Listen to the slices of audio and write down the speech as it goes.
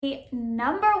The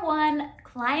number one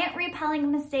client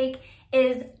repelling mistake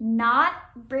is not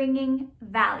bringing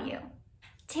value.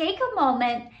 Take a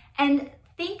moment and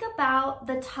think about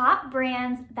the top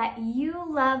brands that you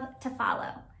love to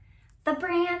follow. The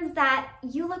brands that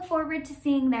you look forward to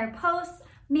seeing their posts,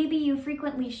 maybe you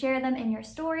frequently share them in your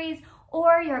stories,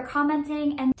 or you're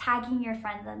commenting and tagging your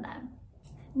friends in them.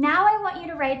 Now I want you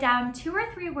to write down 2 or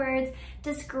 3 words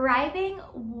describing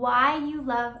why you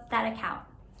love that account.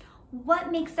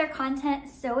 What makes their content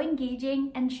so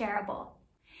engaging and shareable?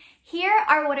 Here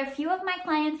are what a few of my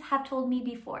clients have told me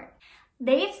before.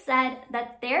 They've said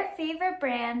that their favorite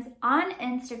brands on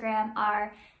Instagram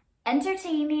are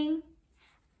entertaining,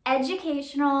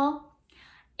 educational,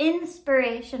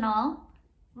 inspirational,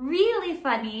 really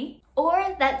funny,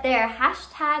 or that they're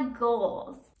hashtag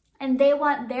goals and they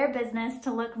want their business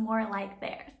to look more like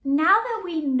theirs. Now that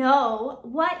we know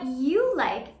what you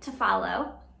like to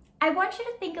follow, I want you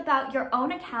to think about your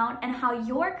own account and how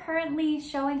you're currently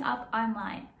showing up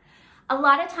online. A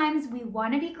lot of times we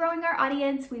want to be growing our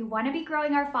audience, we want to be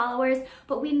growing our followers,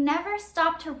 but we never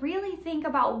stop to really think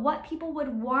about what people would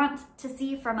want to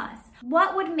see from us.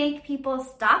 What would make people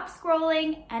stop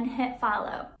scrolling and hit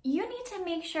follow? You need to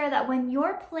make sure that when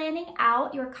you're planning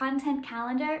out your content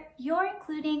calendar, you're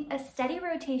including a steady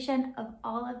rotation of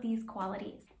all of these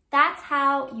qualities. That's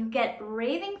how you get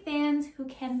raving fans who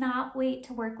cannot wait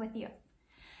to work with you.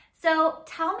 So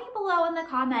tell me below in the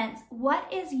comments, what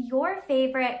is your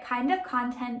favorite kind of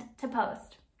content to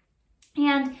post?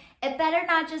 And it better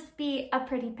not just be a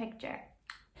pretty picture.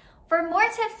 For more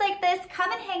tips like this,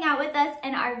 come and hang out with us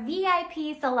in our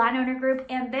VIP salon owner group,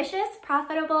 Ambitious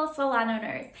Profitable Salon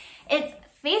Owners. It's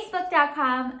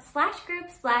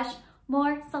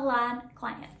facebook.com/group/more salon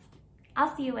clients.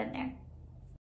 I'll see you in there.